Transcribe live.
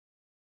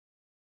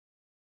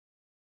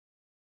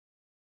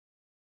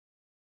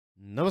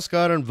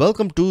नमस्कार and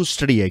welcome to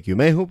study IQ.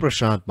 मैं हूं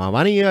प्रशांत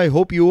Mawani. I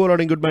hope you all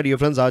are good my dear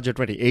friends. आज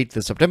 28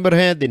 सितंबर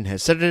है, दिन है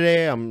Saturday.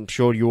 I am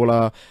sure you all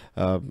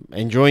are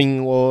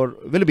enjoying और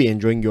will be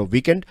enjoying your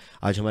weekend.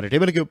 आज हमारे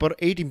टेबल के ऊपर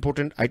 8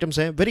 इंपॉर्टेंट आइटम्स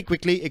हैं। वेरी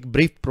क्विकली एक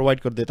ब्रीफ प्रोवाइड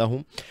कर देता हूं।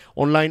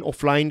 ऑनलाइन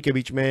ऑफलाइन के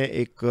बीच में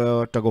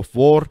एक tug of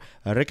war,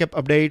 recap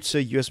updates,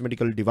 US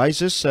medical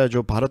devices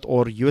जो भारत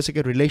और यूएसए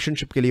के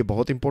रिलेशनशिप के लिए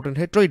बहुत इंपॉर्टेंट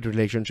है, ट्रेड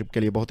रिलेशनशिप के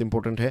लिए बहुत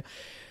इंपॉर्टेंट है,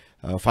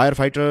 फायर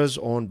फाइटर्स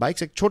ऑन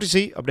बाइक्स, एक छोटी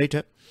सी अपडेट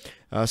है,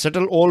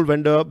 सेटल ऑल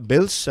वेंडर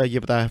बिल्स, ये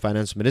बताया है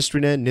फाइनेंस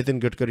मिनिस्ट्री ने। नितिन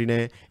गडकरी ने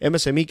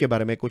एमएसएमई के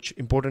बारे में कुछ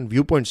इंपॉर्टेंट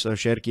व्यू पॉइंट्स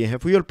शेयर किए हैं।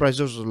 फ्यूल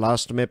प्राइसेस,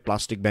 लास्ट में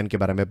प्लास्टिक बैन के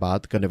बारे में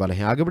बात करने वाले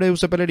हैं। आगे बढ़े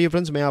उससे पहले डियर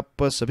फ्रेंड्स, मैं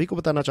आप सभी को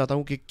बताना चाहता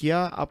हूं कि क्या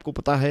आपको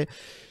पता है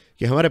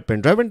कि हमारे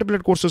pen drive and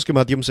tablet courses के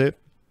माध्यम से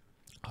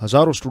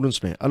हजारों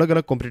स्टूडेंट्स ने अलग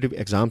अलग कॉम्पिटिटिव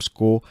एग्जाम्स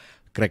को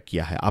क्रैक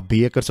किया है। आप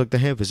भी ये कर सकते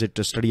हैं।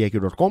 Visit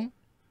studyIQ.com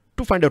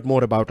to find out more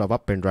about our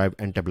pen drive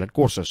and tablet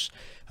courses।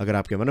 अगर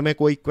आपके मन में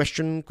कोई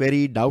क्वेश्चन,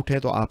 क्वेरी, डाउट है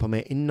तो आप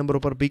हमें इन नंबरों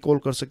पर भी कॉल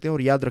कर सकते हैं।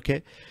 और याद रखें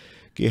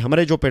कि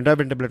हमारे जो pen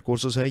drive and tablet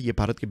courses हैं ये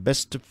भारत की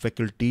बेस्ट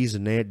फैकल्टीज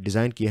ने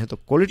डिजाइन किए हैं, तो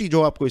क्वालिटी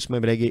जो आपको इसमें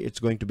मिलेगी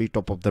it's going to be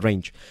top of the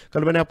range.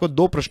 कल मैंने आपको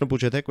 2 प्रश्न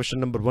पूछे थे। क्वेश्चन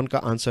नंबर 1 का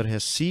आंसर है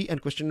सी एंड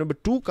क्वेश्चन नंबर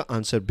 2 का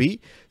आंसर भी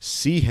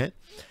सी है।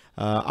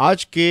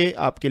 आज के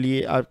आपके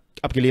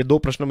लिए 2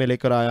 प्रश्न मैं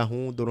लेकर आया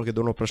हूं। दोनों के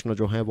दोनों प्रश्न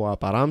जो हैं वो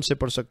आप आराम से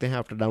पढ़ सकते हैं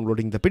after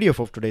downloading the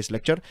PDF of today's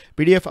lecture.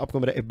 PDF आपको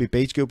मेरे एफबी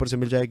पेज के ऊपर से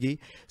मिल जाएगी।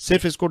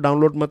 सिर्फ इसको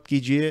डाउनलोड मत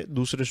कीजिए,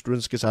 दूसरे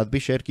स्टूडेंट्स के साथ भी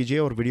शेयर कीजिए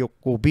और वीडियो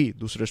को भी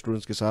दूसरे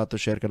स्टूडेंट्स के साथ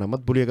शेयर करना मत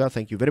भूलिएगा।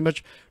 Thank you very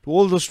much to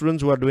all the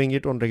students who are doing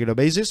it on regular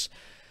basis.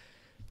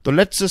 तो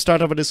let's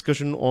start our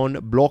discussion on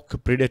block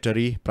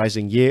predatory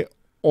pricing. ये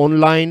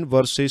ऑनलाइन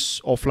वर्सेस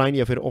ऑफलाइन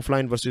या फिर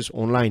offline versus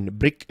online,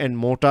 brick and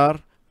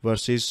mortar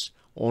versus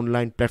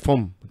online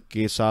platform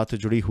के साथ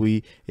जुड़ी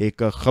हुई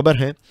एक खबर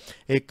है।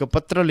 एक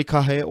पत्र लिखा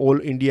है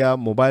all India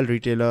mobile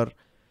retailer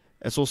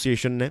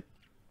association ने,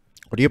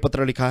 और ये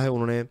पत्र लिखा है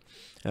उन्होंने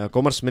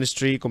commerce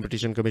ministry,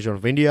 competition commission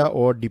of India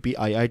और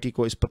डीपीआईआईटी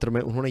को। इस पत्र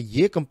में उन्होंने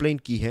ये कंप्लेन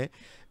की है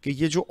कि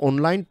ये जो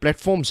ऑनलाइन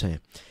प्लेटफॉर्म्स हैं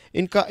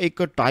इनका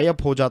एक टाई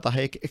अप हो जाता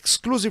है, एक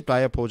एक्सक्लूसिव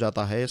टाई अप हो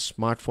जाता है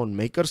स्मार्टफोन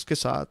मेकर्स के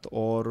साथ,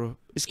 और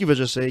इसकी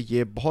वजह से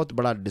ये बहुत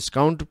बड़ा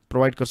डिस्काउंट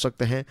प्रोवाइड कर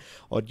सकते हैं।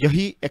 और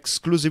यही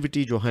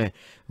एक्सक्लूसिविटी जो है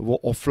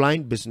वो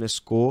ऑफलाइन बिजनेस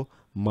को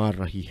मार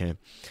रही है।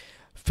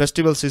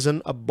 फेस्टिवल सीज़न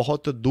अब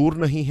बहुत दूर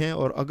नहीं है,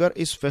 और अगर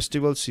इस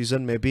फेस्टिवल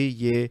सीज़न में भी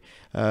ये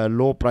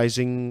लो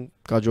प्राइसिंग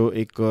का जो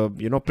एक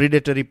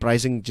प्रीडेटरी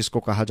प्राइसिंग जिसको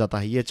कहा जाता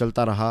है ये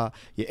चलता रहा,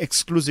 ये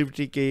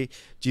एक्सक्लूसिविटी की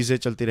चीज़ें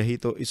चलती रही,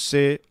 तो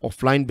इससे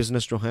ऑफलाइन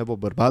बिजनेस जो है वो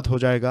बर्बाद हो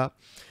जाएगा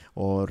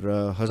और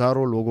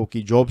हज़ारों लोगों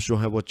की जॉब्स जो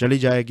है वो चली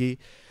जाएगी।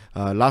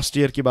 लास्ट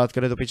ईयर की बात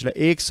करें तो पिछले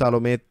 1 सालों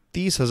में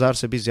 30,000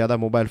 से भी ज़्यादा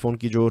मोबाइल फ़ोन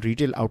की जो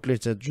रिटेल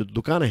आउटलेट्स हैं, जो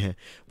दुकानें हैं,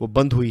 वो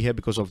बंद हुई है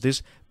because of this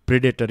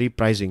predatory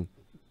pricing.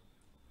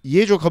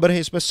 ये जो खबर है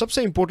इसमें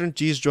सबसे इंपॉर्टेंट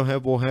चीज़ जो है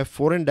वो है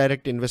फॉरेन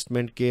डायरेक्ट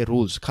इन्वेस्टमेंट के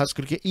रूल्स। खास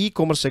करके ई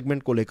कॉमर्स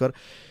सेगमेंट को लेकर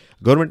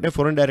गवर्नमेंट ने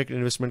फॉरेन डायरेक्ट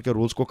इन्वेस्टमेंट के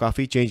रूल्स को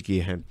काफ़ी चेंज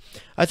किए हैं।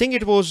 I think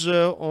it was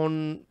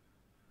on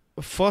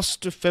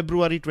 1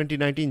 फरवरी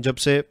 2019 जब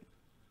से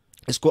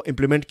इसको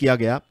इम्प्लीमेंट किया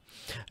गया।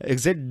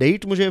 एग्जैक्ट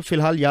डेट मुझे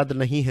फिलहाल याद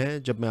नहीं है।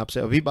 जब मैं आपसे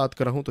अभी बात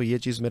कर रहा हूँ तो ये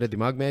चीज़ मेरे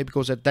दिमाग में है,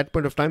 because at that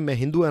point of time मैं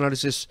हिंदू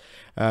एनालिसिस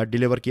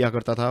डिलीवर किया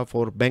करता था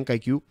फॉर बैंक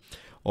आईक्यू,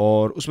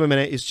 और उसमें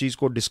मैंने इस चीज़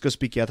को डिस्कस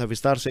भी किया था,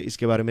 विस्तार से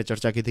इसके बारे में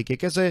चर्चा की थी कि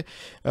कैसे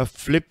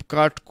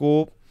फ्लिपकार्ट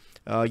को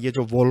ये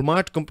जो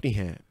वॉलमार्ट कंपनी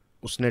है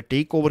उसने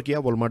टेक ओवर किया।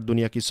 वॉलमार्ट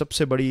दुनिया की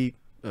सबसे बड़ी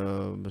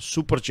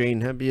सुपर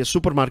चेन है, ये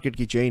सुपर मार्केट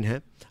की चेन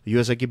है,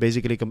 यूएसए की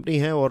बेसिकली कंपनी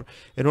है, और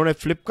इन्होंने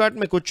फ्लिपकार्ट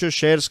में कुछ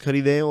शेयर्स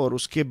खरीदे और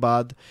उसके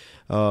बाद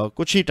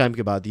कुछ ही टाइम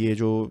के बाद ये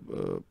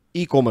जो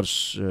ई कॉमर्स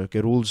के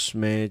रूल्स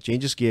में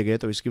चेंजेस किए गए,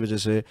 तो इसकी वजह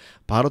से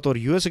भारत और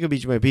यूएसए के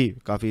बीच में भी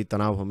काफ़ी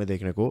तनाव हमें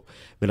देखने को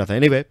मिला था।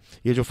 एनीवे,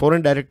 ये जो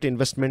फॉरेन डायरेक्ट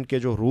इन्वेस्टमेंट के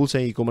जो रूल्स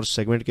हैं, ई कॉमर्स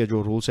सेगमेंट के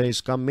जो रूल्स हैं,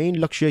 इसका मेन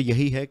लक्ष्य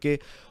यही है कि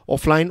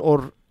ऑफलाइन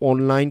और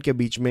ऑनलाइन के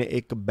बीच में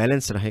एक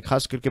बैलेंस रहे,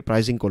 खास करके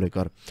प्राइसिंग को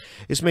लेकर।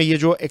 इसमें ये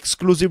जो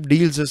एक्सक्लूसिव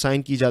डील्स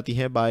साइन की जाती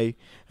हैं bye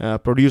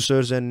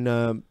producers and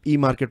E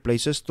market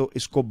places, तो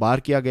इसको बार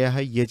किया गया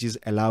है। ये चीज़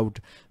अलाउड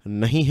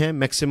नहीं है।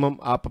 मैक्सिमम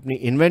आप अपनी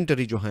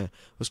इन्वेंटरी जो है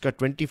उसका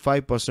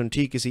 25%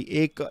 ही किसी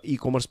एक ई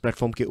कॉमर्स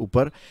प्लेटफॉर्म के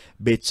ऊपर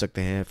बेच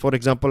सकते हैं। फॉर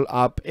एग्जांपल,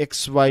 आप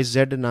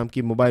XYZ नाम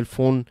की मोबाइल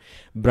फ़ोन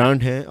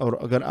ब्रांड है और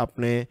अगर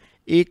आपने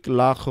 1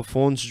 लाख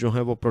फ़ोन्स जो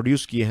हैं वो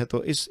प्रोड्यूस किए हैं,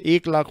 तो इस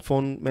 1 लाख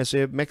फ़ोन में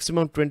से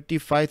मैक्सिमम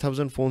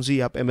 25,000 फ़ोन्स ही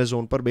आप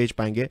अमेज़ोन पर बेच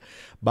पाएंगे।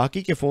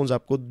 बाकी के फ़ोन्स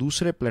आपको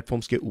दूसरे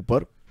प्लेटफॉर्म्स के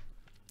ऊपर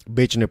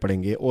बेचने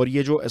पड़ेंगे। और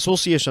ये जो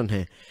एसोसिएशन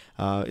है,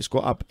 इसको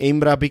आप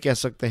एम्ब्रा भी कह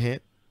सकते हैं,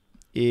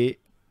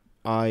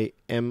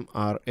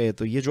 AIMRA,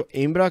 तो ये जो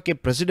एम्ब्रा के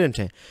प्रेसिडेंट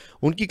हैं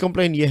उनकी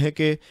कंप्लेन ये है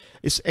कि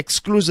इस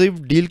एक्सक्लूसिव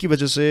डील की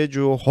वजह से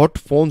जो हॉट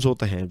फ़ोन्स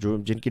होते हैं, जो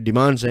जिनकी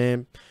डिमांड्स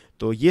हैं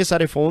तो ये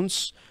सारे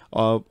फ़ोन्स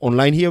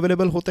ऑनलाइन ही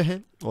अवेलेबल होते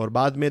हैं और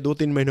बाद में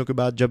 2-3 महीनों के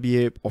बाद जब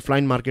ये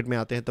ऑफलाइन मार्केट में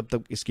आते हैं तब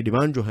तक इसकी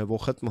डिमांड जो है वो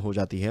ख़त्म हो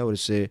जाती है और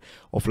इससे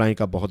ऑफलाइन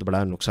का बहुत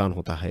बड़ा नुकसान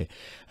होता है।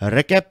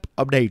 रेकैप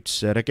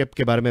अपडेट्स, रेकैप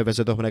के बारे में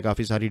वैसे तो हमने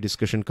काफ़ी सारी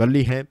डिस्कशन कर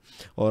ली है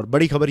और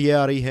बड़ी खबर ये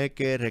आ रही है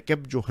कि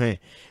रेकैप जो हैं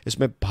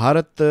इसमें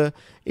भारत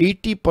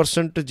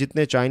 80%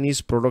 जितने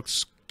चाइनीज़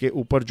प्रोडक्ट्स के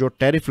ऊपर जो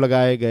टैरिफ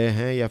लगाए गए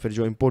हैं या फिर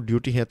जो इंपोर्ट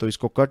ड्यूटी है तो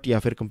इसको कट या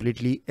फिर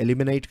कंप्लीटली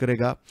एलिमिनेट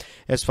करेगा।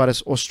 As far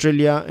as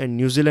Australia and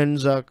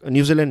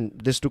New Zealand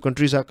this 2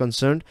 countries are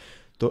concerned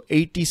तो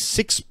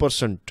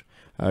 86%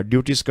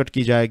 ड्यूटीज कट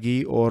की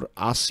जाएगी और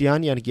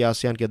आसियान यानी कि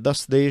आसियान के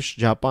 10 देश,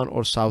 जापान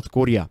और साउथ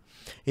कोरिया,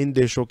 इन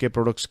देशों के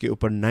प्रोडक्ट्स के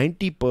ऊपर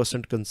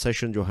 90%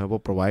 कंसेशन जो है वो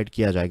प्रोवाइड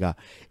किया जाएगा।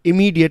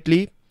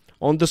 Immediately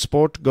on the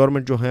spot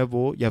government जो है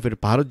वो या फिर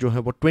भारत जो है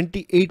वो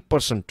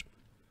 28%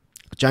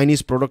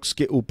 चाइनीज़ प्रोडक्ट्स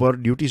के ऊपर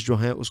ड्यूटीज़ जो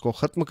हैं उसको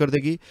ख़त्म कर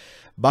देगी।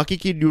 बाकी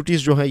की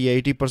ड्यूटीज़ जो है ये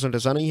 80%,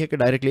 ऐसा नहीं है कि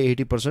डायरेक्टली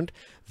 80%,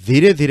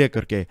 धीरे धीरे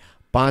करके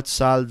 5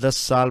 साल, 10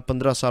 साल,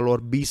 15 साल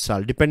और 20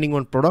 साल डिपेंडिंग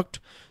ऑन प्रोडक्ट।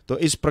 तो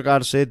इस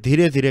प्रकार से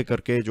धीरे धीरे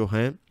करके जो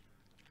हैं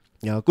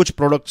कुछ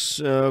प्रोडक्ट्स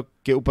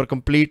के ऊपर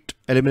कंप्लीट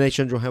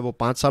एलिमिनेशन जो है वो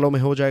 5 सालों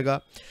में हो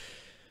जाएगा,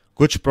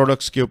 कुछ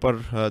प्रोडक्ट्स के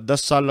ऊपर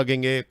 10 साल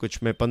लगेंगे,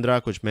 कुछ में 15,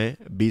 कुछ में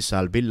 20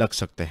 साल भी लग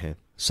सकते हैं।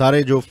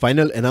 सारे जो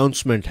फाइनल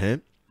अनाउंसमेंट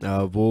हैं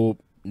वो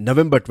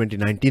नवंबर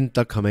 2019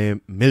 तक हमें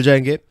मिल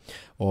जाएंगे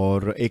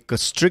और एक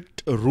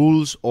स्ट्रिक्ट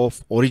रूल्स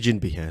ऑफ ओरिजिन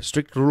भी हैं।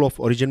 स्ट्रिक्ट रूल ऑफ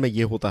ओरिजिन में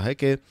ये होता है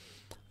कि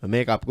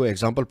मैं एक आपको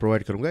एग्जांपल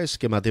प्रोवाइड करूंगा,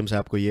 इसके माध्यम से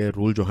आपको ये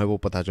रूल जो है वो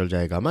पता चल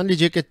जाएगा। मान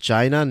लीजिए कि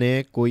चाइना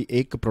ने कोई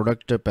एक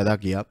प्रोडक्ट पैदा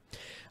किया,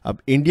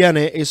 अब इंडिया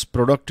ने इस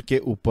प्रोडक्ट के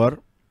ऊपर,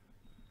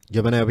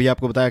 जब मैंने अभी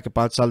आपको बताया कि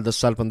 5 साल, 10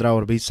 साल, 15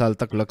 और 20 साल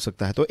तक लग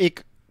सकता है, तो एक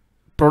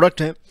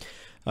प्रोडक्ट है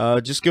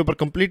जिसके ऊपर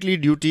कंप्लीटली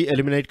ड्यूटी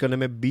एलिमिनेट करने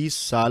में 20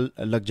 साल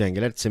लग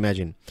जाएंगे। लेट्स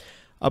इमेजिन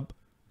अब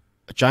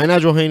चाइना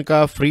जो है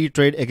इनका फ्री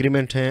ट्रेड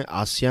एग्रीमेंट है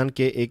आसियान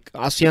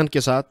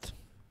के साथ,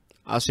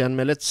 आसियान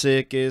में लेट्स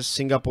से कि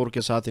सिंगापुर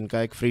के साथ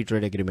इनका एक फ्री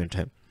ट्रेड एग्रीमेंट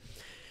है।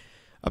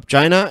 अब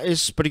चाइना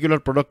इस पर्टिकुलर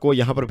प्रोडक्ट को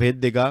यहाँ पर भेज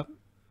देगा,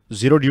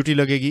 0 ड्यूटी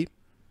लगेगी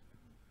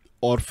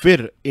और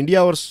फिर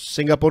इंडिया और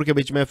सिंगापुर के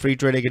बीच में फ्री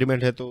ट्रेड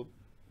एग्रीमेंट है तो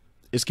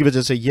इसकी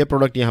वजह से ये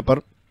प्रोडक्ट यहाँ पर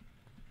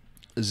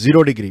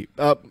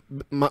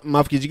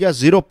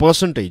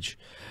 0%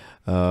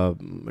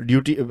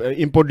 ड्यूटी,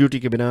 इंपोर्ट ड्यूटी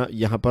के बिना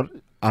यहाँ पर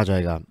आ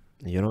जाएगा।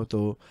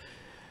 तो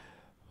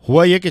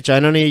हुआ ये कि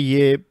चाइना ने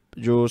ये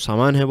जो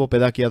सामान है वो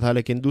पैदा किया था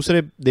लेकिन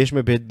दूसरे देश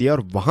में भेज दिया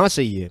और वहाँ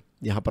से ये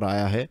यहाँ पर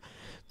आया है।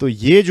 तो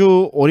ये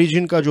जो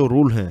ओरिजिन का जो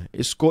रूल है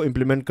इसको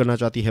इम्प्लीमेंट करना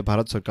चाहती है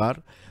भारत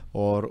सरकार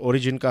और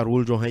ओरिजिन का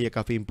रूल जो है ये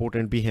काफ़ी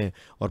इंपॉर्टेंट भी है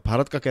और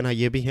भारत का कहना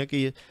ये भी है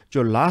कि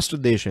जो लास्ट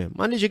देश है,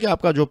 मान लीजिए कि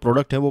आपका जो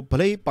प्रोडक्ट है वो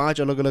भले ही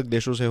 5 अलग अलग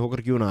देशों से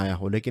होकर क्यों ना आया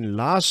हो, लेकिन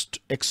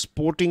लास्ट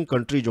एक्सपोर्टिंग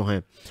कंट्री जो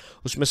है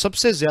उसमें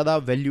सबसे ज़्यादा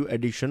वैल्यू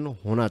एडिशन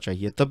होना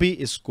चाहिए, तभी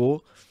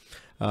इसको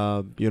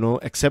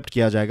एक्सेप्ट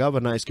किया जाएगा,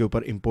 वरना इसके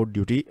ऊपर इंपोर्ट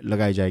ड्यूटी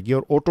लगाई जाएगी।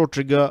 और ऑटो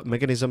ट्रिगर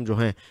मैकेनिज्म जो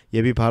हैं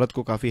ये भी भारत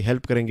को काफ़ी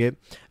हेल्प करेंगे।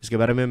 इसके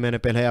बारे में मैंने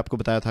पहले आपको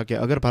बताया था कि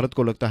अगर भारत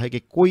को लगता है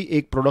कि कोई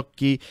एक प्रोडक्ट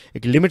की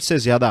एक लिमिट से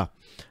ज़्यादा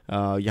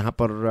यहाँ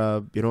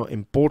पर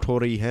इंपोर्ट हो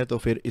रही है तो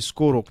फिर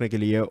इसको रोकने के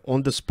लिए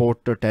ऑन द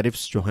स्पॉट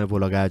टैरिफ्स जो हैं वो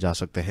लगाया जा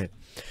सकते हैं।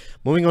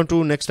 Moving on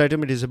to next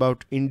item, it is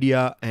about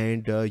India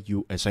and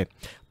USA.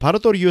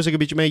 Bharat और यूएसए के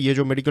बीच में ये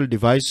जो मेडिकल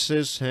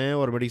डिवाइसेस हैं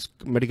और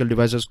मेडिकल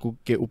डिवाइसेस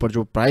के ऊपर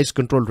जो प्राइस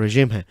कंट्रोल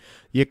रेजिम है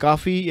ये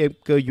काफ़ी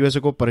एक यूएसए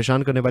को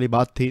परेशान करने वाली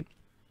बात थी।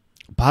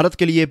 भारत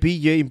के लिए भी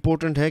ये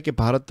इम्पोर्टेंट है कि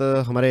भारत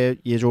हमारे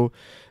ये जो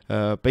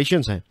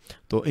पेशेंट्स हैं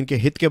तो इनके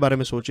हित के बारे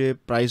में सोचे।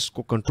 प्राइस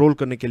को कंट्रोल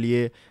करने के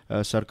लिए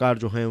सरकार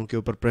जो है उनके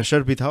ऊपर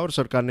प्रेशर भी था और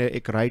सरकार ने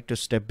एक राइट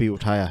स्टेप भी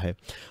उठाया है।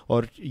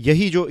 और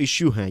यही जो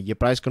इश्यू है ये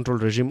price control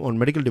regime on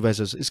medical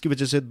devices, इसकी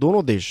वजह से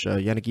दोनों देश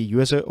यानी कि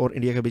यूएसए और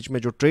इंडिया के बीच में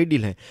जो ट्रेड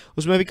डील है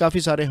उसमें भी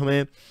काफ़ी सारे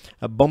हमें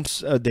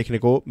बम्प्स देखने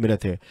को मिले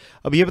थे।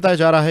 अब ये बताया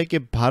जा रहा है कि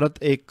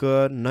भारत एक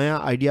नया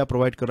आइडिया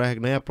प्रोवाइड कर रहा है,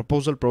 एक नया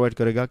प्रपोजल प्रोवाइड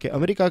करेगा कि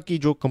अमेरिका की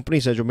जो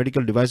कंपनीज है जो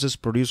मेडिकल डिवाइसेस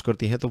प्रोड्यूस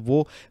करती हैं तो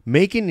वो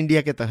मेक इन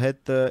इंडिया के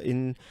तहत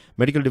इन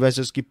मेडिकल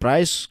डिवाइसेस की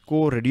प्राइस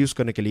को रिड्यूस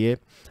करने के लिए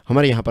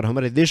हमारे यहाँ पर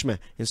हमारे देश में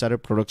इन सारे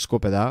प्रोडक्ट्स को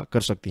पैदा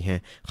कर सकती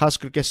हैं। खास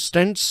करके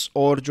स्टेंट्स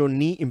और जो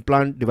नी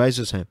इम्प्लांट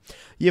डिवाइसेस हैं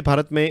ये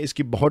भारत में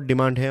इसकी बहुत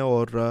डिमांड है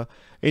और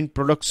इन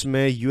प्रोडक्ट्स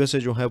में यूएसए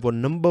जो है वो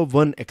नंबर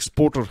 1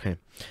 एक्सपोर्टर हैं।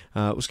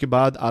 उसके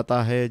बाद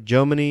आता है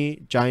जर्मनी,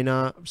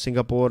 चाइना,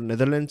 सिंगापुर,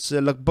 नीदरलैंड्स।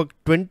 लगभग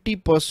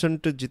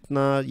 20%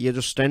 जितना ये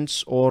जो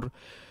स्टेंट्स और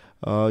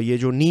ये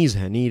जो नीज़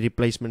हैं, नी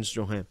रिप्लेसमेंट्स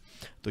जो हैं,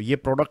 तो ये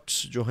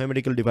प्रोडक्ट्स जो हैं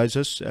मेडिकल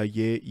डिवाइसेस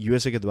ये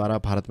यूएसए के द्वारा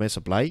भारत में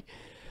सप्लाई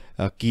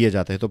किए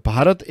जाते हैं। तो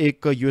भारत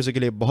एक यूएसए के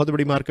लिए बहुत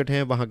बड़ी मार्केट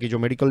है। वहाँ की जो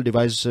मेडिकल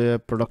डिवाइस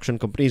प्रोडक्शन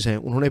कंपनीज हैं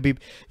उन्होंने भी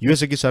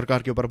यूएसए की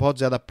सरकार के ऊपर बहुत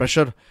ज़्यादा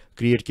प्रेशर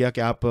क्रिएट किया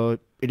कि आप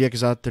इंडिया के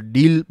साथ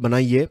डील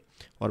बनाइए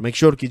और मेक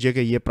श्योर कीजिए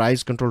कि ये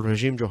प्राइस कंट्रोल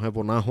रेजिम जो है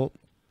वो ना हो।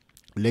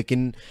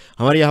 लेकिन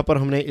हमारे यहाँ पर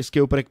हमने इसके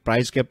ऊपर एक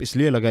प्राइस कैप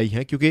इसलिए लगाई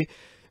है क्योंकि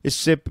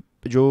इससे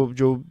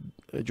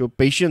जो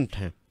पेशेंट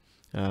हैं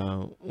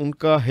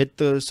उनका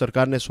हित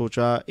सरकार ने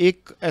सोचा।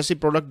 एक ऐसी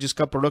प्रोडक्ट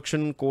जिसका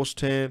प्रोडक्शन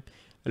कॉस्ट है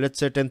लेट्स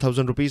से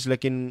 10,000 रुपीज़,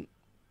 लेकिन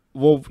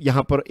वो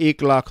यहाँ पर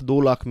 1 लाख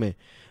 2 लाख में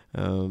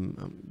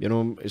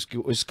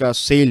इसका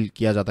सेल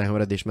किया जाता है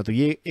हमारे देश में। तो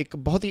ये एक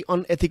बहुत ही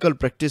अनएथिकल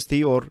प्रैक्टिस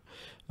थी और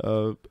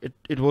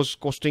it was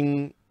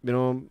costing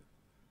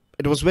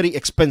it was very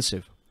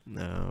expensive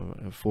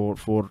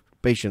for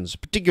patients,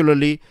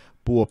 particularly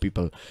poor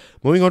people.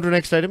 Moving on to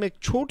next item, एक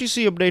छोटी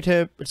सी अपडेट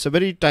है, it's a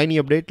very tiny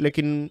update,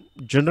 लेकिन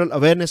जनरल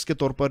अवेयरनेस के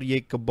तौर पर ये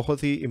एक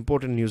बहुत ही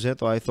इंपॉर्टेंट न्यूज़ है,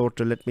 तो I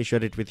thought let me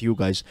share it with you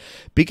guys.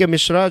 पीके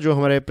मिश्रा जो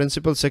हमारे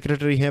प्रिंसिपल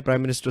सेक्रेटरी हैं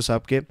प्राइम मिनिस्टर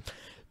साहब के,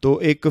 तो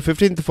एक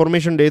 15th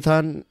फॉर्मेशन डे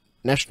था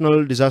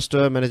नेशनल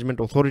डिजास्टर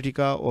मैनेजमेंट अथॉरिटी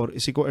का, और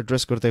इसी को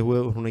एड्रेस करते हुए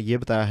उन्होंने ये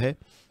बताया है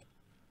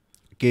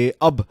कि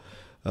अब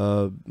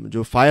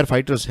जो फायर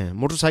फाइटर्स हैं,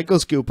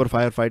 मोटरसाइकिल्स के ऊपर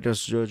फायर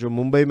फाइटर्स जो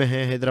मुंबई में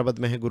हैं, हैदराबाद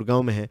में हैं,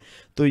 गुड़गांव में हैं,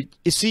 तो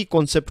इसी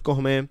कॉन्सेप्ट को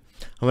हमें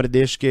हमारे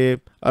देश के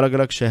अलग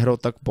अलग शहरों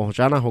तक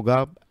पहुंचाना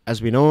होगा।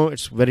 As we know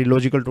it's very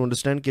logical to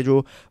understand कि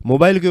जो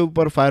मोबाइल के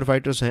ऊपर फायर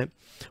फाइटर्स हैं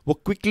वो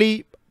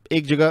क्विकली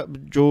एक जगह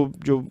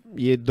जो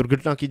ये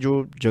दुर्घटना की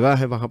जो जगह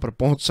है वहाँ पर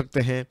पहुँच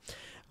सकते हैं,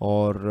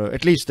 और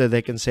at least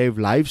they can save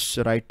lives,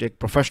 right. एक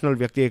प्रोफेशनल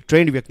व्यक्ति, एक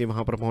ट्रेंड व्यक्ति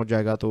वहाँ पर पहुँच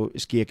जाएगा तो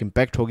इसकी एक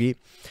इम्पैक्ट होगी।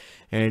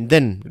 And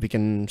then we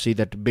can see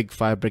that big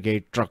fire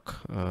brigade truck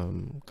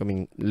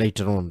coming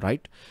later on,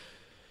 right?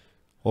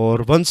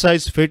 और one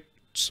size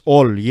fits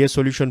all ये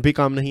solution भी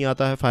काम नहीं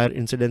आता है फायर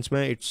इंसिडेंट्स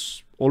में, it's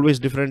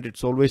always different,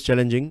 it's always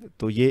challenging।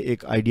 तो ये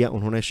एक आइडिया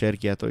उन्होंने शेयर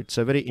किया, तो it's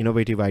a very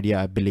innovative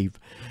idea I believe।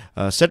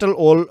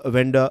 Settle all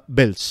vendor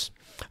bills,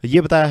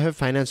 ये बताया है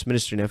फाइनेंस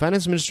मिनिस्ट्री ने।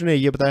 फाइनेंस मिनिस्ट्री ने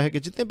ये बताया है कि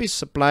जितने भी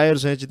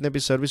सप्लायर्स हैं, जितने भी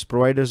सर्विस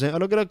प्रोवाइडर्स हैं,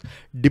 अलग अलग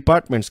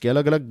डिपार्टमेंट्स के,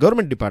 अलग अलग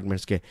गवर्नमेंट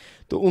डिपार्टमेंट्स के,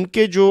 तो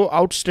उनके जो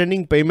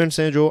आउटस्टैंडिंग पेमेंट्स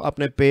हैं जो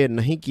आपने पे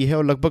नहीं की है,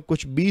 और लगभग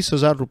कुछ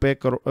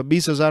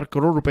 20,000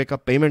 करोड़ रुपए का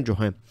पेमेंट जो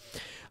है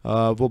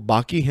वो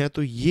बाकी हैं,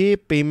 तो ये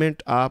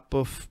पेमेंट आप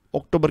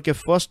अक्टूबर के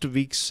फर्स्ट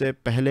वीक से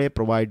पहले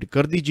प्रोवाइड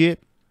कर दीजिए।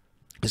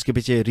 इसके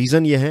पीछे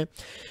रीज़न ये है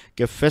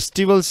कि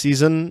फेस्टिवल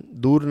सीज़न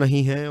दूर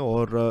नहीं है,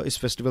 और इस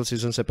फेस्टिवल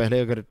सीज़न से पहले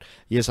अगर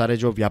ये सारे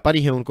जो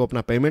व्यापारी हैं उनको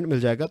अपना पेमेंट मिल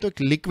जाएगा तो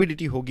एक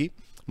लिक्विडिटी होगी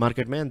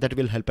मार्केट में, and that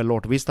will help a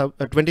lot.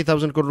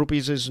 20,000 crore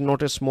rupees is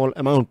not a small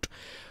amount,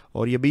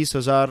 और ये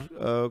 20,000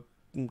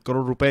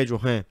 करोड़ रुपए जो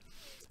हैं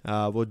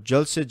वो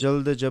जल्द से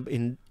जल्द जब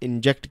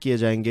इंजेक्ट किए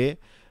जाएंगे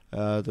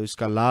तो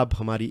इसका लाभ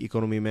हमारी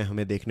इकोनॉमी में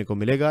हमें देखने को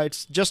मिलेगा।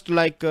 It's just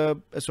like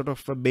sort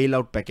of bail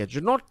out package,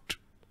 not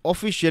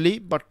officially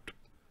but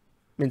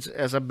means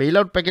ऐसा बेल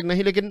आउट पैकेज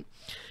नहीं, लेकिन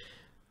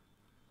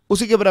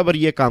उसी के बराबर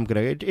ये काम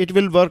करेगा। It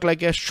will work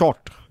like a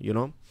shot,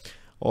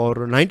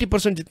 और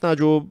 90% जितना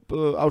जो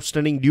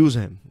आउटस्टैंडिंग ड्यूज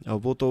हैं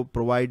वो तो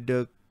प्रोवाइड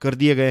कर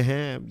दिए गए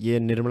हैं, ये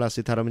निर्मला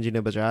सीतारमण जी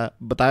ने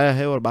बताया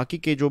है, और बाकी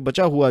के जो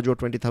बचा हुआ जो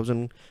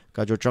 20,000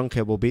 का जो चंक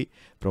है वो भी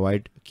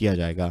प्रोवाइड किया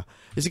जाएगा।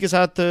 इसी के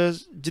साथ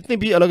जितनी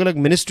भी अलग अलग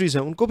मिनिस्ट्रीज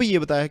हैं उनको भी ये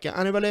बताया है कि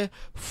आने वाले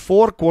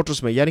 4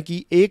 क्वार्टर्स में, यानी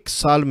कि 1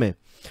 साल में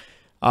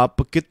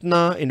आप कितना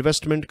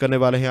इन्वेस्टमेंट करने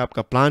वाले हैं,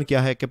 आपका प्लान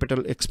क्या है,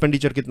 कैपिटल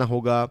एक्सपेंडिचर कितना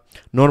होगा,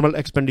 नॉर्मल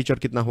एक्सपेंडिचर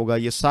कितना होगा,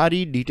 ये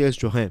सारी डिटेल्स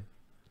जो हैं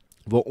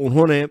वो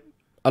उन्होंने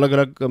अलग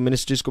अलग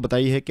मिनिस्ट्रीज़ को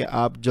बताई है कि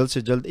आप जल्द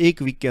से जल्द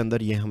 1 वीक के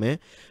अंदर ये हमें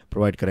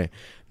प्रोवाइड करें।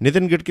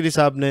 नितिन गडकरी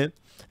साहब ने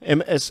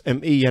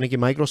MSME यानी कि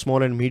micro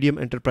small and medium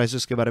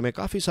enterprises के बारे में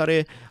काफ़ी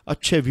सारे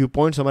अच्छे व्यू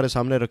पॉइंट्स हमारे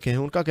सामने रखे हैं।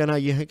 उनका कहना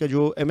यह है कि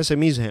जो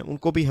MSMEs हैं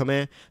उनको भी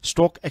हमें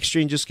स्टॉक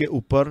एक्सचेंजेस के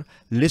ऊपर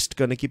लिस्ट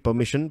करने की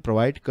परमिशन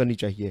प्रोवाइड करनी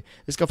चाहिए।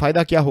 इसका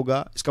फ़ायदा क्या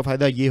होगा? इसका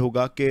फ़ायदा ये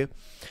होगा कि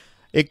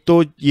एक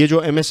तो ये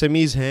जो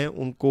MSMEs हैं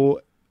उनको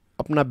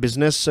अपना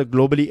बिजनेस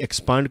ग्लोबली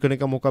एक्सपांड करने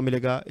का मौका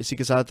मिलेगा। इसी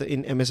के साथ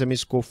इन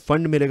MSMEs को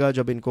फंड मिलेगा,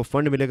 जब इनको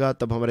फंड मिलेगा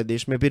तब हमारे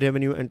देश में भी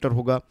रेवेन्यू एंटर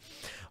होगा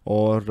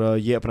और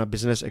ये अपना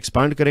बिजनेस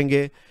एक्सपांड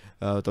करेंगे,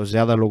 तो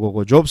ज़्यादा लोगों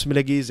को जॉब्स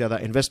मिलेगी, ज़्यादा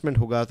इन्वेस्टमेंट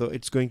होगा, तो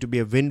it's going to be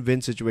a win win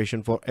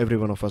situation for every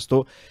one of us.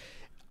 तो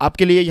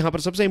आपके लिए यहाँ पर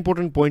सबसे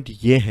इंपॉर्टेंट पॉइंट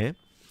ये है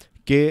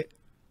कि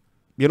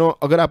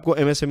अगर आपको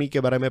MSME के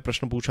बारे में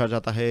प्रश्न पूछा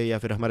जाता है, या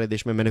फिर हमारे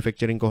देश में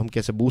मैन्युफैक्चरिंग को हम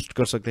कैसे बूस्ट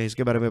कर सकते हैं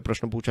इसके बारे में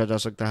प्रश्न पूछा जा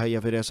सकता है, या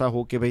फिर ऐसा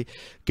हो कि भाई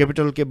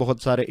कैपिटल के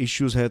बहुत सारे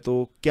इश्यूज हैं,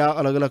 तो क्या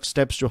अलग अलग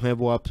स्टेप्स जो हैं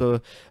वो आप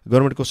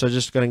गवर्नमेंट को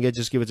सजेस्ट करेंगे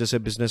जिसकी वजह से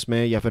बिजनेस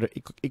में या फिर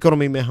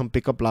इकोनॉमी में हम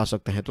पिकअप ला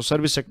सकते हैं। तो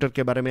सर्विस सेक्टर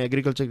के बारे में,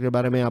 एग्रीकल्चर के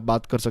बारे में आप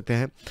बात कर सकते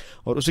हैं,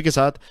 और उसी के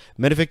साथ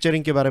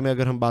मैन्युफैक्चरिंग के बारे में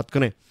अगर हम बात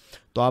करें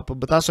तो आप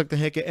बता सकते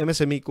हैं कि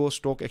MSME को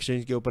स्टॉक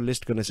एक्सचेंज के ऊपर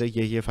लिस्ट करने से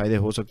ये फ़ायदे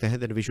हो सकते हैं।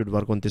 Then we should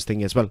work on this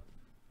thing as well.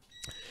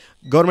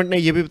 Government ने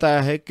यह भी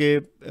बताया है कि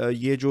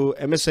ये जो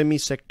MSME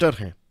सेक्टर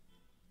है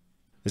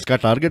इसका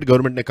टारगेट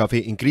गवर्नमेंट ने काफ़ी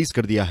इंक्रीज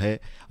कर दिया है।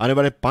 आने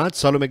वाले 5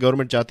 सालों में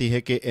गवर्नमेंट चाहती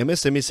है कि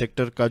MSME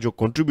सेक्टर का जो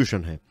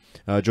कंट्रीब्यूशन है,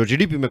 जो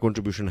GDP में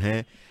कंट्रीब्यूशन है,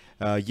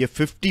 ये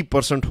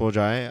 50% हो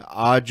जाए।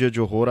 आज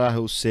जो हो रहा है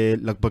उससे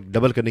लगभग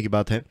डबल करने की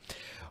बात है,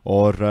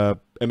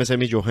 और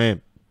MSME जो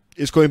हैं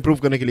इसको इम्प्रूव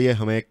करने के लिए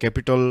हमें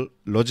कैपिटल,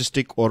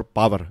 लॉजिस्टिक और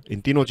पावर, इन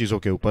तीनों चीज़ों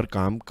के ऊपर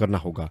काम करना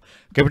होगा।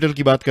 कैपिटल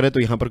की बात करें तो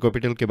यहाँ पर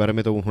कैपिटल के बारे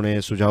में तो उन्होंने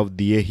सुझाव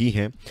दिए ही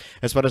हैं।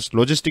 एज फार एज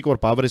लॉजिस्टिक और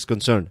पावर इज़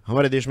कंसर्न,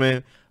 हमारे देश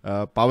में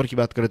पावर की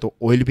बात करें तो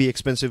ऑयल भी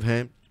एक्सपेंसिव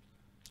है,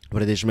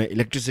 हमारे देश में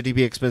इलेक्ट्रिसिटी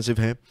भी एक्सपेंसिव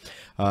है।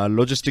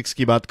 लॉजिस्टिक्स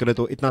की बात करें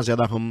तो इतना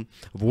ज़्यादा हम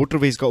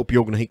वाटरवेज का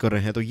उपयोग नहीं कर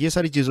रहे हैं, तो ये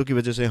सारी चीज़ों की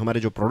वजह से हमारे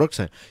जो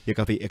प्रोडक्ट्स हैं ये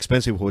काफ़ी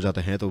एक्सपेंसिव हो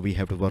जाते हैं। तो we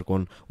have to work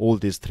on all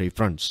this three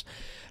fronts.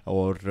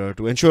 और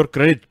to ensure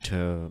credit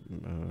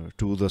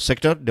to the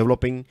sector,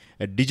 developing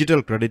a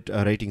digital credit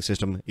rating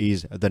system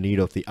is the need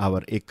of the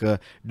our. एक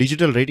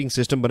डिजिटल रेटिंग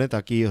सिस्टम बने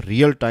ताकि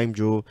real time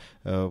जो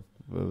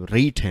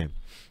rate हैं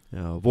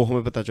वो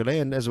हमें पता चले,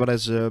 and as well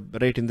as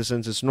rate in the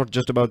sense it's not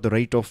just about the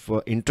rate of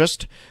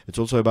interest, it's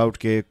also about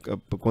के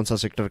कौन सा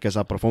सेक्टर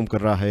कैसा परफॉर्म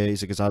कर रहा है।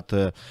 इसी के साथ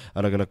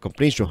अलग अलग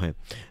कंपनीज जो हैं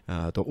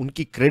तो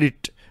उनकी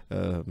क्रेडिट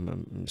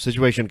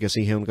सिचुएशन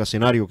कैसी है, उनका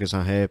सिनारियो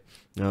कैसा है,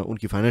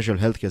 उनकी फाइनेंशियल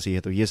हेल्थ कैसी है।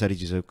 तो ये सारी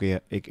चीज़ों के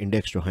एक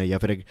इंडेक्स जो है या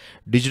फिर एक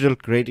डिजिटल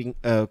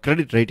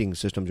क्रेडिट रेटिंग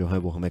सिस्टम जो है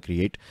वो हमें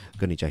क्रिएट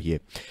करनी चाहिए।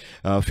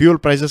 फ्यूल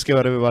प्राइसेस के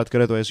बारे में बात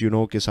करें तो एस यू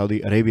नो कि सऊदी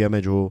अरेबिया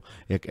में जो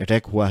एक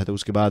अटैक हुआ है तो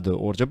उसके बाद,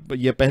 और जब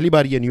ये पहली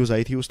बार ये न्यूज़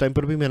आई थी उस टाइम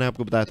पर भी मैंने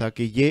आपको बताया था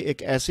कि ये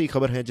एक ऐसी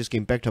खबर है जिसकी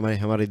इम्पैक्ट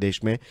हमारे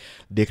देश में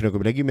देखने को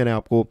मिलेगी। मैंने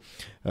आपको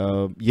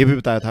ये भी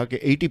बताया था कि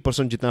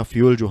 80% जितना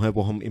फ्यूल जो है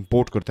वो हम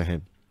इम्पोर्ट करते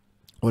हैं,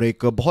 और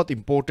एक बहुत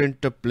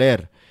इम्पोर्टेंट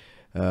प्लेयर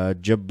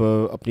जब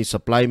अपनी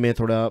सप्लाई में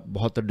थोड़ा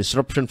बहुत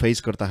डिसरप्शन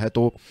फेस करता है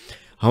तो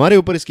हमारे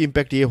ऊपर इसकी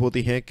इम्पैक्ट ये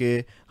होती है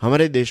कि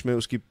हमारे देश में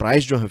उसकी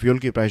प्राइस जो है, फ्यूल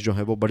की प्राइस जो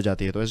है वो बढ़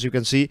जाती है। तो as you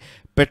can see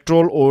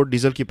petrol और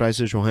डीजल की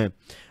प्राइसेस जो हैं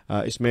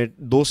इसमें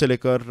 2 से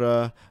लेकर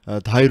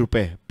 2.5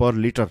 रुपये पर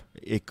लीटर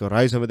एक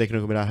राइज हमें देखने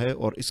को मिला है,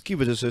 और इसकी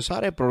वजह से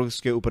सारे प्रोडक्ट्स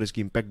के ऊपर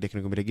इसकी इम्पैक्ट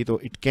देखने को मिलेगी। तो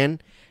इट कैन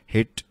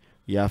हिट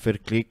या फिर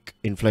क्लिक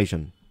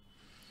इन्फ्लेशन,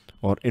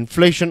 और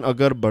इन्फ्लेशन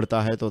अगर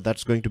बढ़ता है तो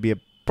that's going to be a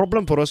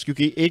problem for us,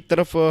 क्योंकि एक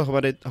तरफ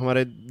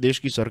हमारे देश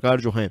की सरकार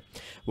जो है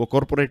वो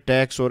कॉरपोरेट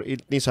टैक्स और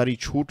इतनी सारी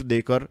छूट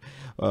देकर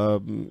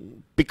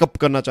पिकअप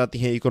करना चाहती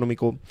हैं इकोनॉमी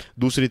को,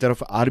 दूसरी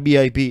तरफ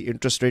आरबीआई भी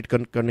इंटरेस्ट रेट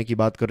करने की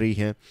बात कर रही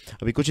है।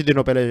 अभी कुछ ही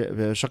दिनों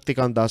पहले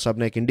शक्तिकांत दास साहब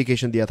ने एक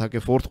इंडिकेशन दिया था कि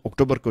 4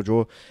 अक्टूबर को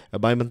जो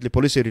बाई मंथली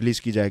पॉलिसी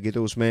रिलीज़ की जाएगी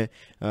तो उसमें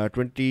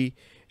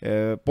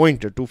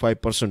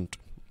 20.25%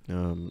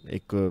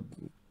 एक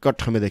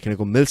कट हमें देखने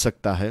को मिल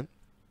सकता है।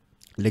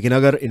 लेकिन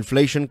अगर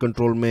इन्फ्लेशन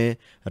कंट्रोल में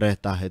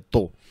रहता है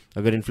तो,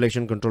 अगर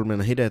इन्फ्लेशन कंट्रोल में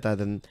नहीं रहता है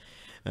then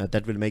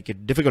that will make it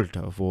difficult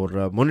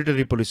for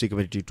monetary policy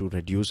committee to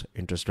reduce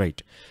interest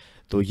rate.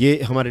 तो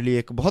ये हमारे लिए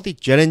एक बहुत ही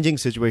चैलेंजिंग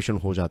सिचुएशन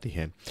हो जाती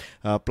है।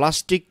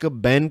 प्लास्टिक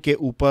बैन के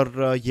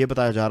ऊपर ये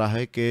बताया जा रहा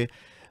है कि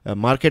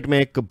मार्केट में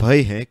एक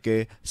भय है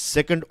कि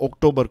 2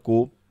 अक्टूबर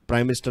को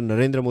प्राइम मिनिस्टर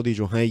नरेंद्र मोदी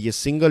जो हैं ये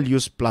सिंगल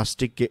यूज़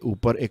प्लास्टिक के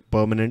ऊपर एक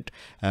परमानेंट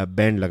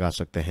बैन लगा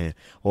सकते हैं,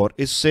 और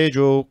इससे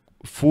जो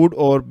फूड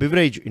और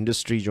बिवरेज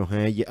इंडस्ट्री जो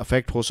हैं ये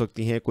अफेक्ट हो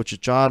सकती हैं। कुछ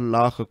 4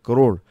 लाख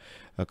करोड़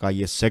का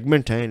ये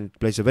सेगमेंट है, it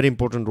place a very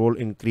important role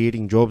in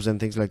creating jobs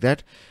and things like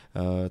that.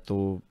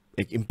 तो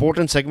एक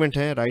इम्पॉर्टेंट सेगमेंट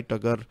है, राइट।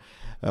 अगर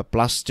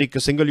प्लास्टिक,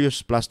 सिंगल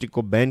यूज़ प्लास्टिक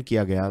को बैन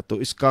किया गया तो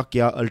इसका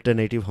क्या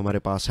अल्टरनेटिव हमारे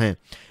पास हैं?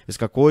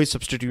 इसका कोई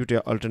सब्सटीट्यूट या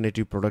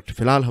अल्टरनेटिव प्रोडक्ट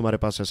फ़िलहाल हमारे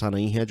पास ऐसा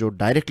नहीं है जो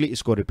डायरेक्टली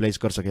इसको रिप्लेस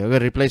कर सके।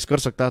 अगर रिप्लेस कर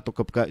सकता तो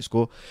कब का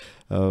इसको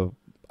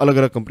अलग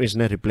अलग कंपनीज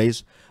ने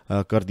रिप्लेस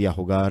कर दिया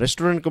होगा।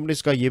 रेस्टोरेंट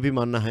कंपनीज का ये भी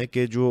मानना है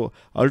कि जो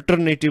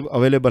अल्टरनेटिव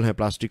अवेलेबल है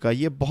प्लास्टिक का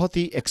ये बहुत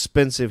ही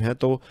एक्सपेंसिव है,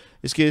 तो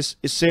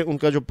इससे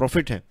उनका जो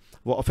प्रॉफिट है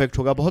वो अफेक्ट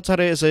होगा। बहुत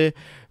सारे ऐसे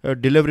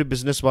डिलीवरी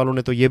बिजनेस वालों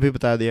ने तो ये भी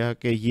बता दिया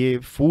कि ये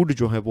फूड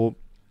जो है वो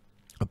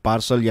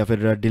पार्सल या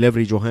फिर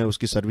डिलीवरी जो है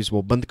उसकी सर्विस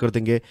वो बंद कर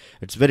देंगे।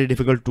 It's very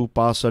difficult to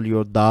parcel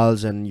your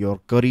dals and your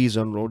curries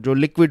और जो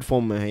लिक्विड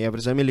फॉर्म में है या फिर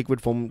सेमी लिक्विड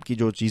फॉर्म की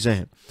जो चीज़ें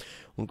हैं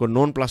उनको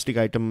नॉन प्लास्टिक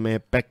आइटम में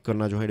पैक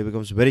करना जो है it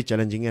becomes very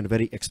challenging and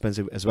very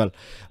expensive as well.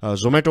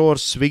 Zomato और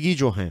स्विगी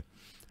जो हैं,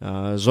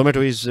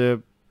 Zomato is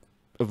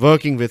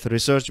working with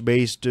research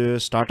based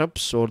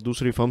startups और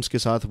दूसरी फर्म्स के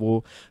साथ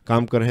वो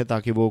काम कर रहे हैं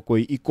ताकि वो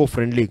कोई इको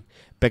फ्रेंडली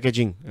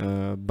पैकेजिंग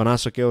बना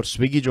सके, और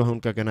स्विगी जो है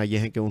उनका कहना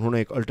यह है कि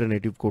उन्होंने एक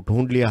अल्टरनेटिव को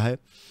ढूंढ लिया है।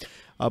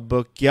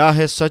 अब क्या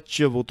है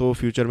सच वो तो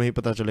फ्यूचर में ही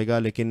पता चलेगा,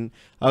 लेकिन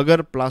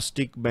अगर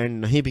प्लास्टिक बैन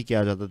नहीं भी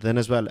किया जाता then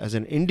as well as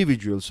an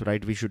individuals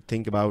right we should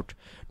think about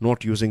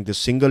not using this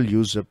single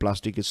use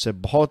plastic. इससे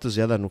बहुत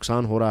ज़्यादा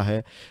नुकसान हो रहा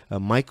है।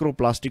 माइक्रो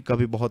प्लास्टिक का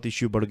भी बहुत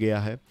इश्यू बढ़ गया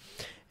है,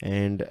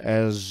 and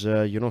as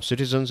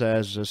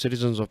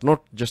citizens of not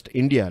just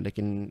India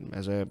लेकिन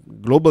as a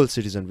global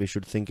citizen we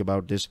should think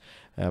about this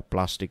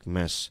plastic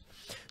mess.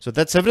 So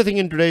that's everything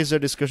in today's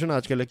discussion.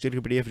 आज के लेक्चर की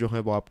PDF जो है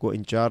वो आपको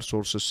इन 4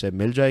 sources से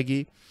मिल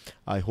जाएगी.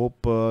 I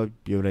hope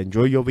you will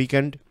enjoy your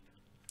weekend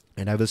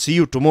and I will see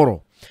you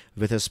tomorrow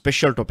with a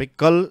special topic.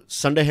 कल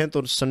संडे है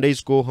तो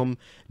संडेज को हम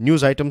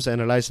न्यूज़ आइटम्स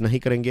एनालाइज नहीं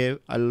करेंगे.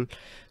 I'll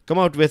come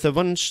out with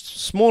one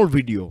small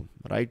video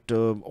right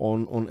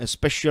on a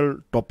special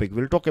topic.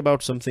 We'll talk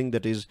about something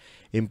that is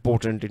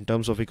important in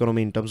terms of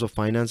economy, in terms of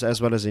finance,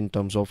 as well as in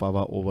terms of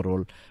our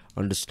overall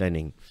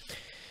understanding.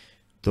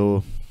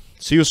 So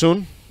see you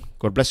soon.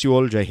 God bless you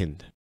all. Jai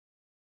Hind.